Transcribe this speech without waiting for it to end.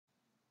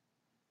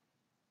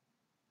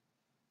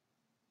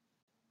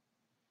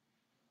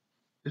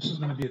This is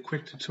going to be a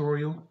quick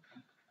tutorial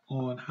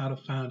on how to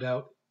find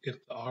out if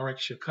the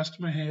RX your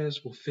customer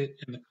has will fit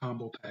in the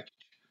combo package.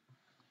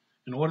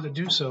 In order to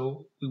do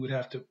so, we would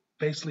have to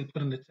basically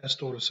put in the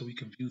test order so we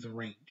can view the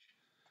range.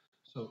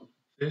 So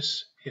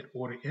this, hit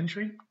order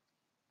entry.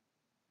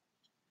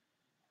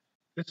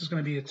 This is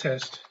going to be a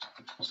test,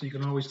 so you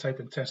can always type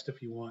in test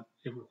if you want.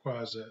 It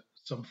requires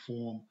some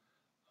form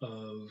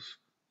of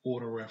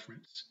order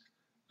reference.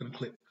 I'm going to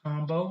click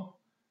combo.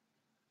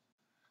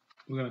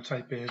 We're going to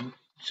type in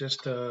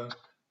just a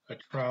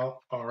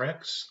trial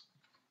RX.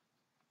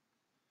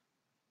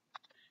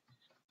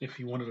 If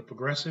you wanted a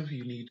progressive,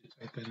 you need to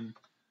type in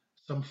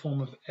some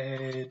form of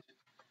add,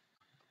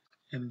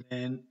 and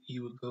then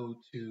you would go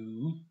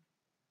to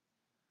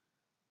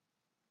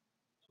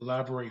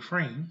library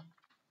frame.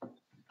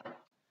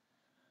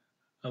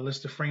 A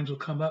list of frames will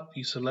come up.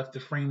 You select the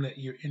frame that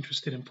you're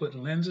interested in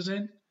putting lenses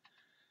in.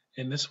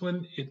 In this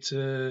one, it's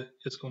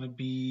going to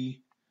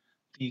be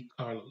the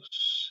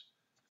Carlos.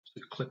 So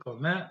you click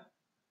on that.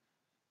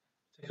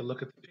 Take a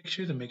look at the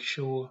picture to make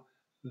sure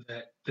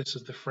that this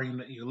is the frame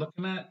that you're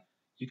looking at.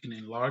 You can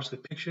enlarge the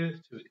picture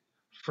to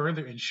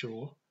further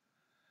ensure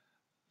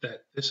that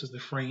this is the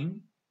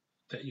frame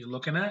that you're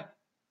looking at.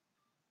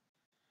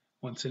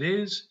 Once it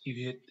is,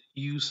 you hit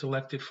use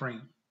selected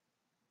frame.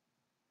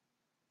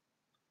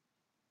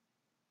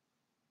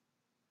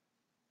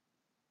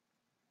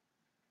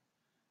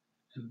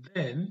 And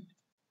then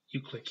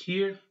you click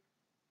here.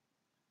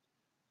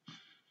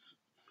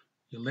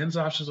 Your lens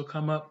options will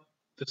come up.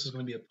 This is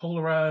going to be a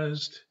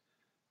polarized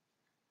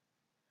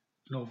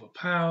Nova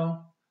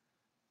PAL.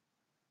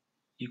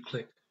 You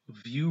click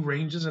view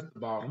ranges at the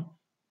bottom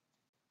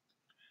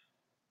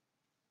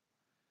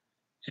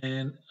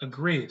and a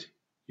grid.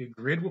 Your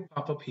grid will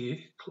pop up here.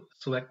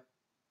 Select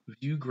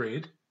view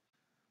grid.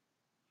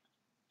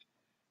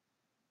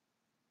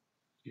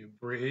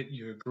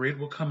 Your grid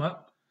will come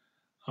up.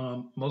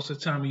 Most of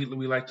the time we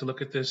like to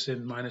look at this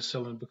in minus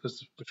cylinder because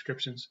the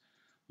prescriptions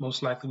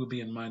most likely will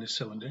be in minus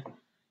cylinder.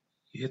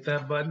 You hit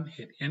that button,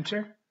 hit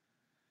enter,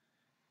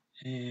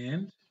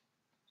 and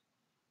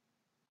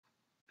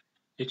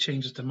it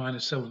changes to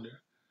minus cylinder.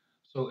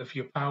 So if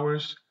your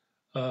powers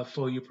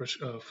for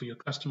your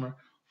customer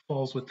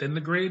falls within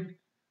the grid,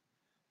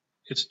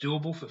 it's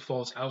doable. If it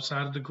falls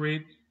outside of the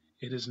grid,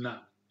 it is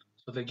not.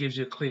 So that gives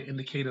you a clear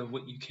indicator of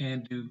what you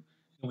can do and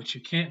what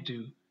you can't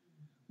do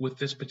with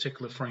this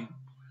particular frame.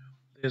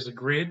 There's a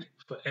grid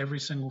for every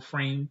single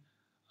frame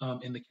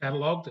in the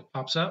catalog that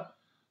pops up.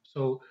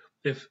 So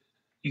if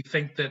you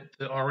think that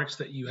the RX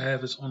that you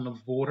have is on the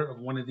border of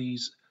one of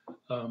these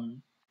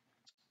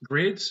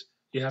grids,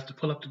 you have to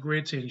pull up the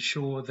grid to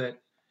ensure that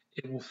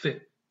it will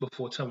fit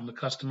before telling the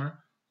customer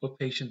or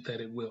patient that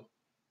it will.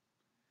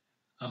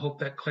 I hope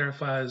that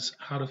clarifies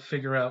how to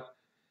figure out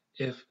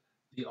if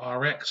the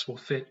RX will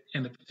fit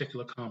in a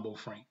particular combo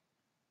frame.